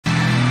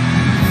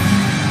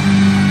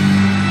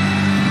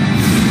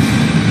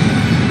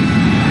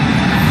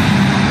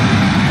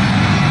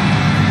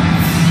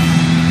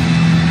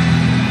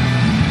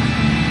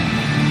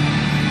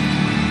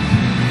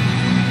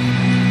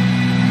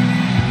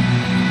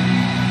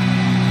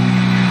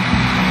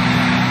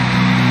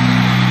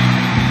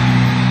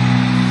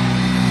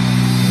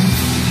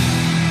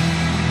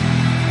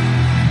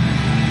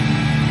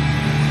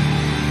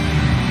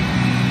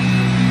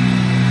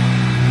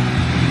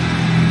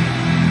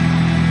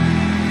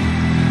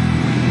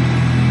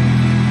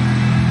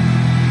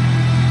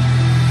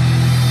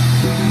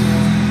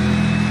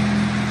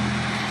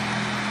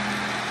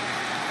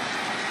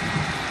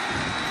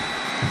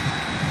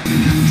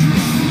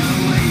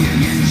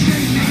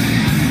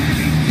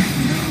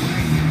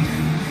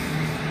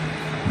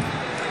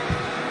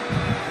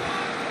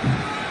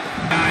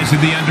face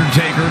of The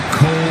Undertaker,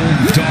 cold,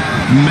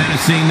 dark,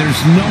 menacing.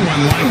 There's no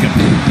one like him,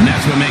 and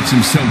that's what makes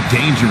him so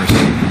dangerous.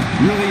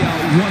 Really a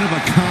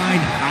one-of-a-kind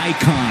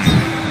icon.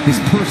 His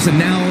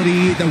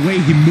personality, the way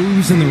he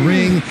moves in the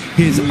ring,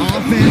 his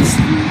offense,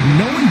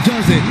 no one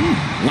does it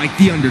like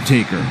The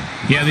Undertaker.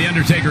 Yeah, The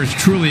Undertaker is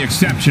truly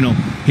exceptional.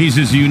 He's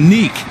as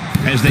unique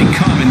as they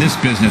come in this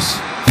business.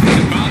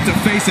 He's about to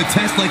face a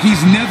test like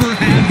he's never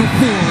had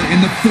before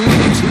in the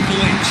form of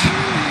Triple H.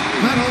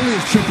 Not only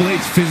is Triple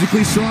H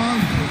physically strong,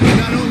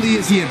 not only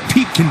is he in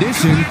peak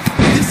condition,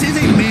 this is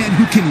a man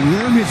who can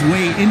worm his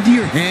way into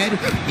your head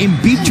and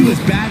beat you as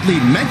badly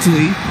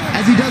mentally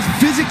as he does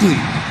physically.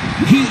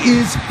 He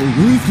is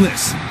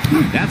ruthless.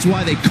 That's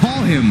why they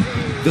call him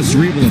the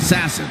Cerebral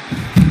Assassin.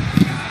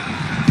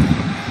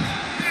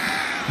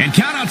 And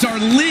countouts are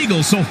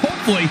legal, so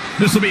hopefully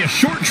this will be a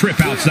short trip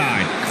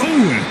outside.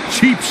 Oh, a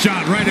cheap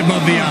shot right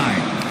above the eye.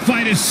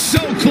 Fight is so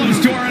close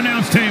to our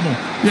announce table.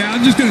 Yeah,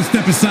 I'm just going to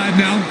step aside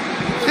now.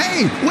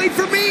 Hey, wait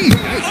for me!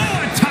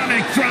 Oh,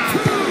 atomic drop!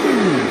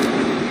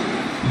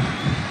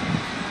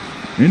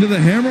 Into the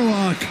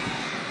hammerlock.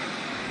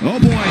 Oh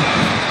boy,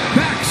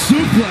 back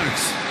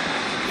suplex.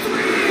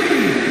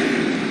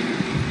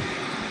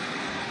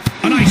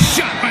 A nice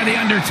shot by The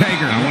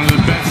Undertaker. One of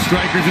the best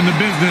strikers in the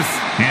business.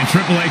 And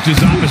Triple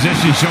H's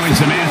opposition showing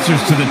some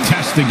answers to the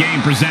test the game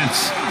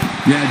presents.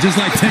 Yeah, just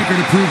like Taker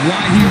to prove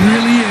why he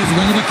really is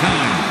one of a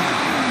kind.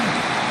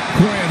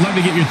 Corey, I'd love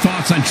to get your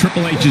thoughts on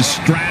Triple H's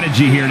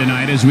strategy here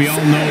tonight. As we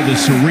all know, the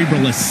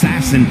Cerebral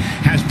Assassin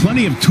has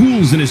plenty of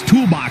tools in his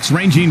toolbox,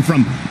 ranging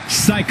from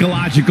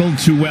psychological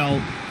to, well,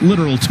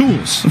 literal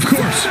tools. Of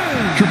course,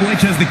 Triple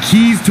H has the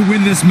keys to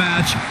win this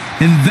match,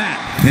 and that,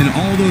 and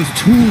all those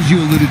tools you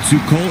alluded to,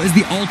 Cole, is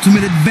the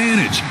ultimate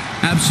advantage.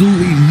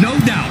 Absolutely no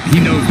doubt he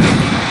knows that.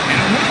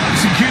 And a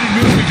well-executed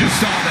move we just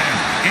saw there.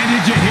 And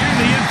did you hear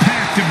the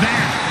impact of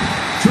that?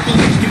 Triple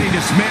H getting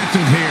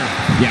dismantled here.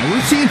 Yeah,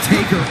 we're seeing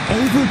Taker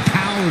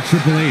overpower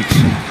Triple H.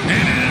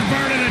 And an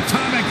inverted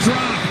atomic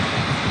drop.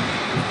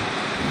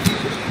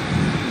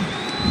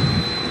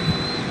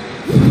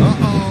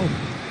 Uh-oh.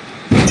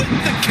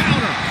 The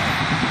counter.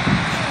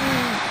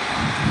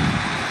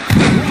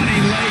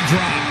 Running leg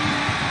drop.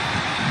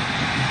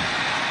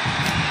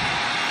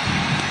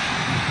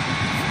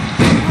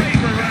 Great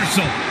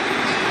reversal.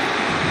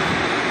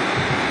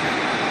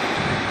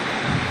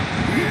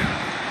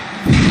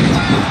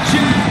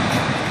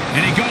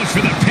 And he goes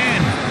for the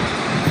pin.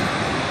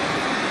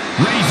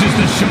 Raises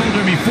the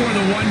shoulder before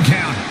the 1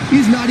 count.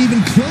 He's not even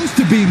close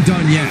to being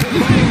done yet.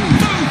 Boot!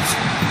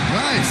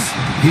 Nice.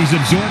 He's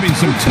absorbing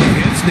some tough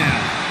hits now.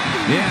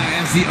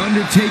 Yeah, as The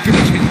Undertaker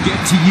can get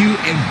to you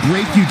and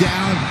break you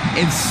down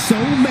in so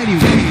many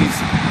ways,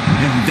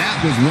 and that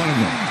was one of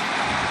them.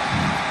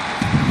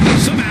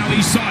 Somehow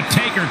he saw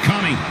Taker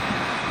coming.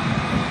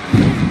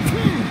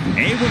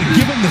 Able to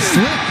give him the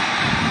slip.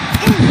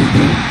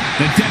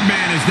 The dead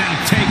man is now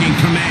taking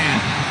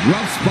command.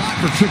 Rough spot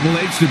for Triple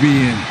H to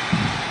be in.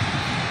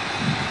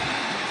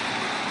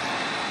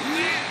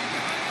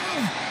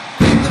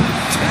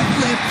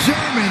 Deadlift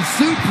German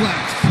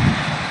suplex.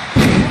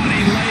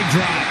 Running leg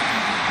drop.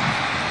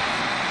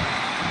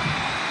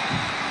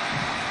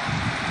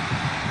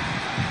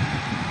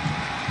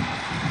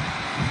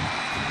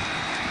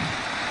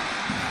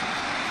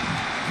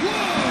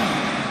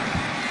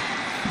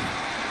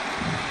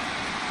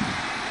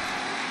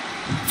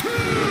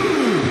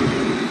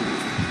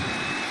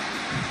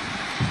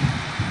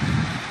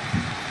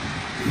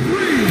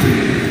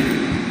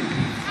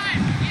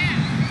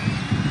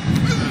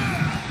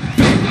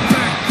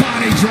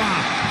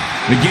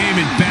 The game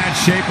in bad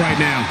shape right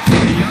now.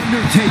 The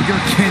Undertaker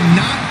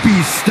cannot be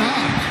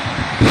stopped.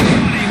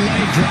 Running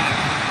leg drop.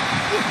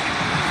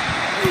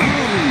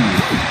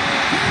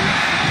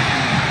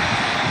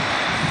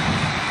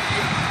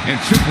 And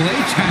Triple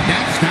H had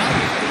that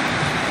started.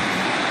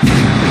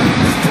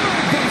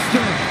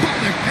 Buster,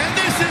 and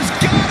this has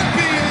got to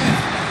be it.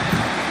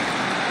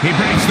 He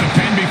breaks the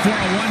pin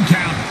before a 1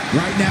 count.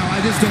 Right now,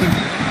 I just don't.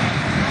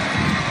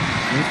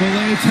 Triple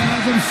H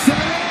has him set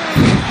up.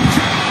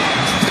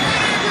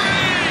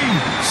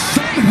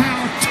 Somehow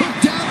took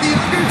down The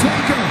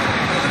Undertaker.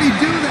 How did he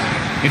do that?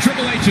 And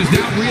Triple H is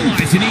now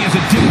realizing he has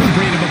a different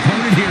breed of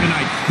opponent here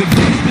tonight. The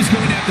game is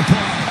going to have to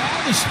pull out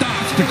all the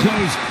stops to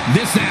close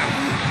this out.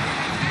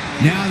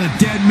 Now the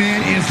dead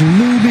man is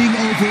looming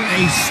over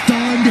a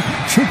stunned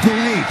Triple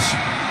H.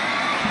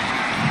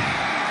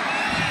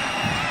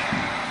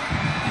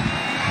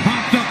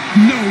 Popped up,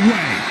 no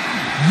way.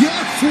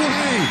 Yes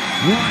way.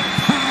 What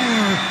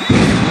power.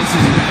 This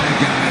is bad,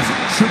 guys.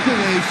 Triple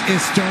H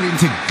is starting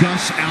to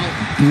gush out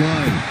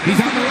blood. He's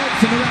on the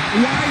ropes and the ref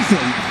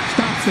wisely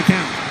stops the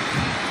count.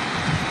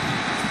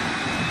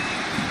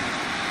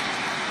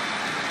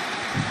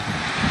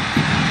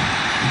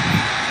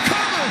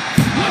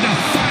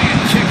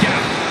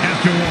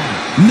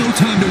 No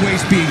time to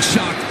waste being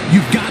shocked.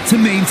 You've got to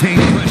maintain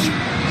pressure.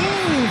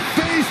 Ooh,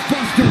 face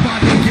buster by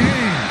the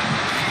game.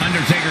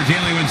 Undertaker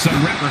dealing with some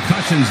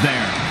repercussions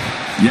there.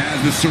 Yeah,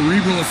 the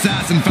Cerebral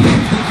Assassin found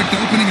a perfect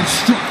opening and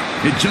struck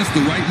at just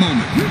the right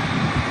moment.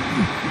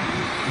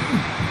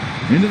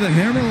 Into the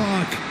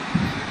hammerlock.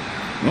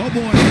 Oh,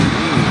 boy.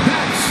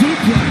 Back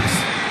suplex.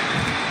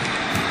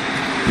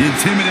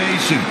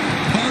 Intimidation.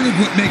 Part of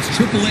what makes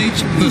Triple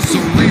H the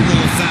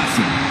cerebral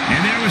assassin. And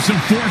there was some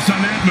force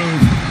on that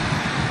move.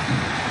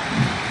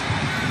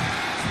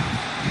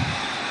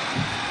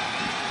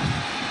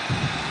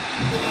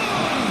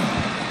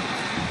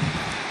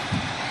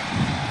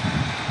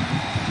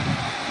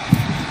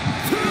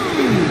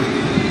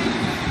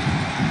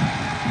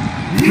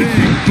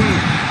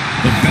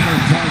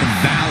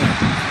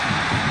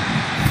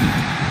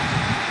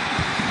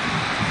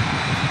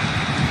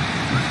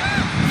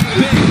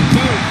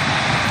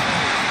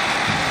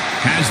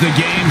 The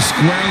game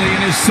squarely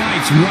in his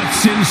sights.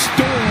 What's in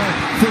store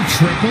for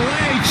Triple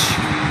H?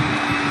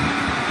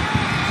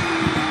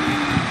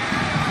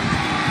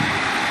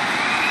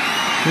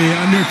 The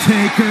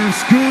Undertaker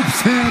scoops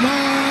him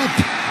up.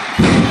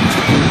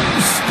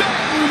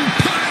 Stone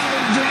pile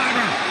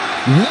driver.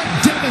 What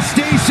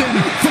devastation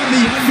from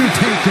the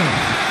Undertaker.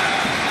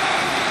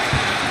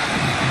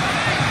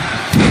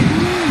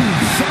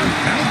 Sharp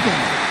elbow.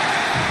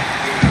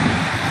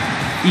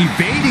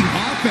 Evading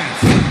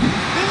offense.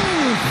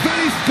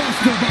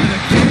 Facebuster by the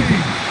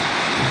King.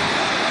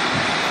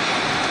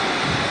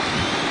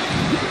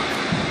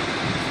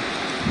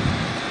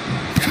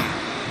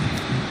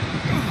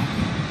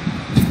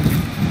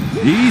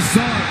 He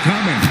saw it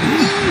coming.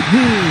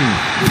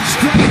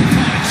 Straight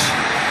punch.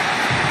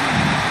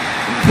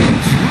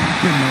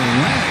 Dropping the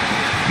leg.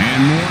 And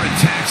more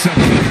attacks up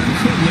there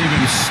could leave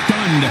him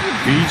stunned.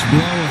 Each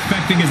blow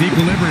affecting his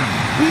equilibrium.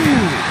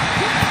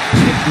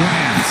 Kick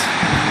lands.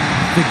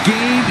 The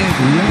game is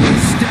one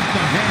step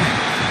ahead.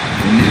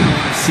 And now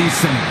I see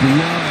some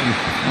blood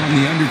on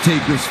the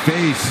Undertaker's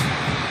face.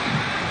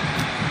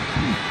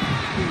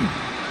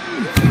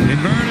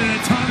 Inverted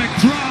atomic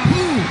drop.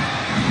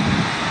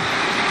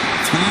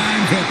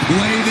 Time to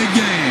play the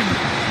game.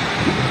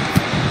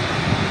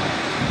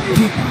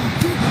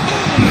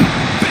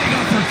 Big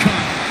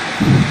uppercut.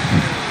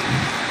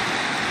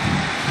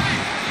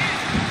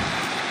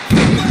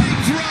 Leg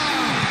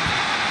drop.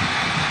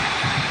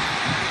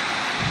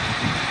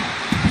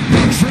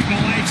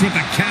 Triple H with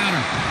the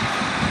counter.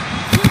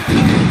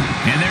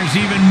 And there's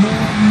even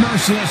more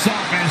merciless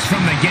offense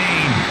from the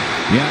game.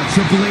 Yeah,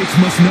 Triple H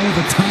must know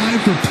the time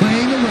for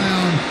playing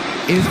around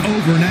is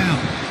over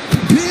now.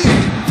 Big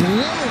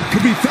blow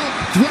could be felt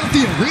throughout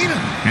the arena.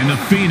 And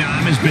the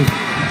Phenom has been...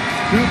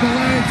 Triple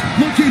H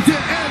looking to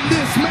end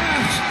this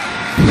match.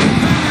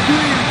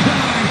 Pedigree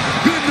applied.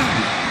 Good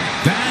night.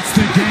 That's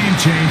the game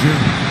changer.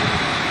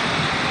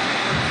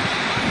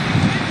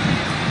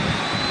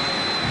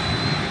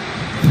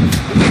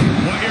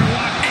 Warrior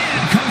lock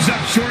and comes up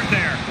short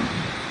there.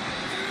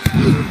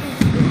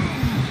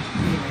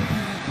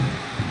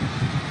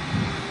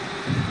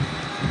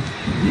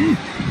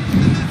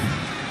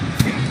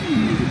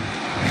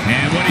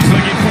 And what he's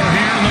looking for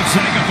here looks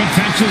like a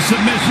potential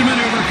submission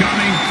maneuver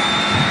coming.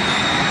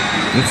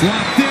 It's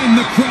locked in,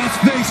 the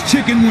cross-face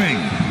chicken wing.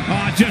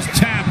 Oh, just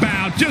tap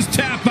out. Just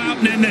tap out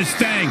and end this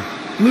thing.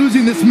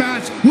 Losing this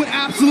match would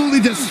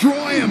absolutely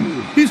destroy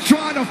him. He's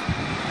trying to...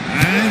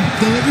 And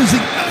delivers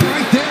it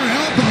right there,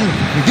 elbow.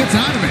 He gets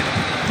out of it.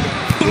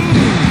 Boom!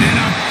 And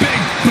a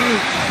big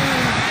boot.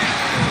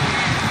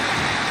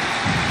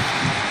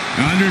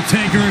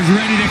 Undertaker is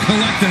ready to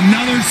collect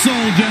another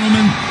soul,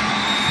 gentlemen.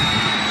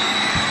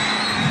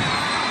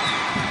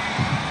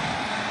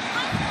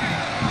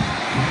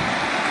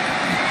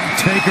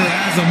 Taker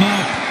has him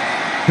up.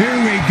 Here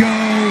we go.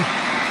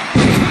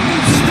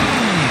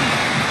 Stone.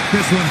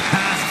 This one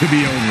has to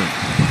be over.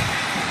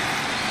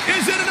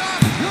 Is it enough?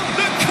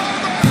 The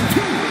cover!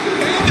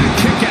 And the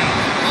kick out.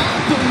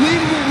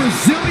 Unbelievable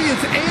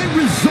resilience and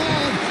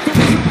resolve from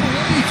Triple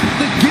H.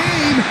 The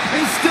game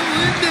is still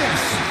in this.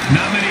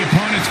 Not many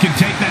opponents can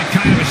take that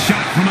kind of a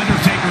shot from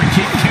Undertaker and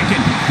keep kicking.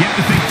 You have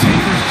to think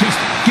Taker's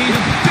just gained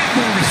a bit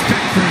more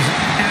respect for his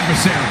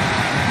adversary.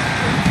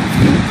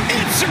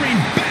 Answering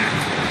back.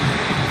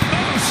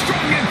 Oh,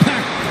 strong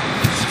impact.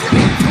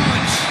 Strong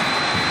punch.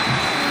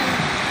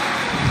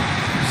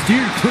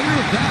 Steered clear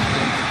of that.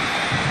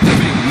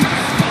 Big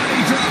body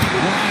drop.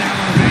 One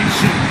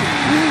elevation.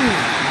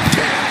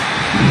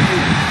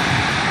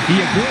 He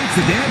avoids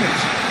the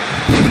damage.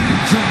 Back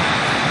drop.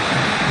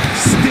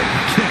 Stiff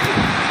kick.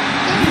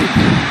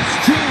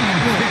 Strong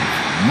kick.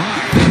 My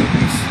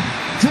goodness.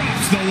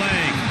 Drops the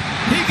leg.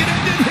 He can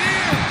end it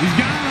here. He's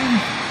got him.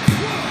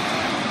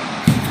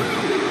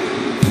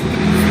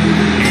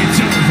 It's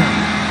over.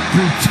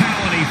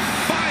 Brutality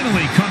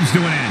finally comes to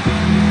an end.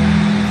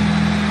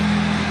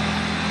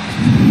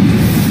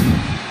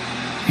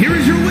 Here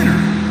is your winner,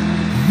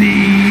 The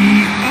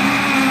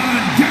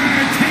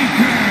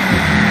Undertaker.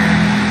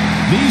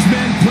 These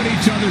men put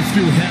each other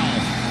through hell.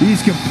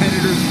 These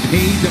competitors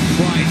paid the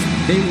price.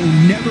 They will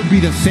never be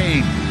the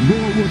same,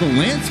 nor will the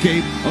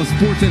landscape of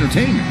sports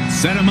entertainment.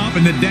 Set him up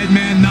and the dead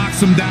man knocks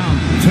him down.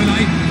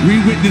 Tonight, we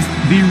witnessed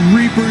the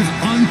Reaper's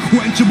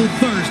unquenchable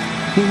thirst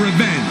for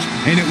revenge,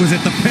 and it was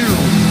at the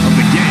peril of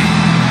the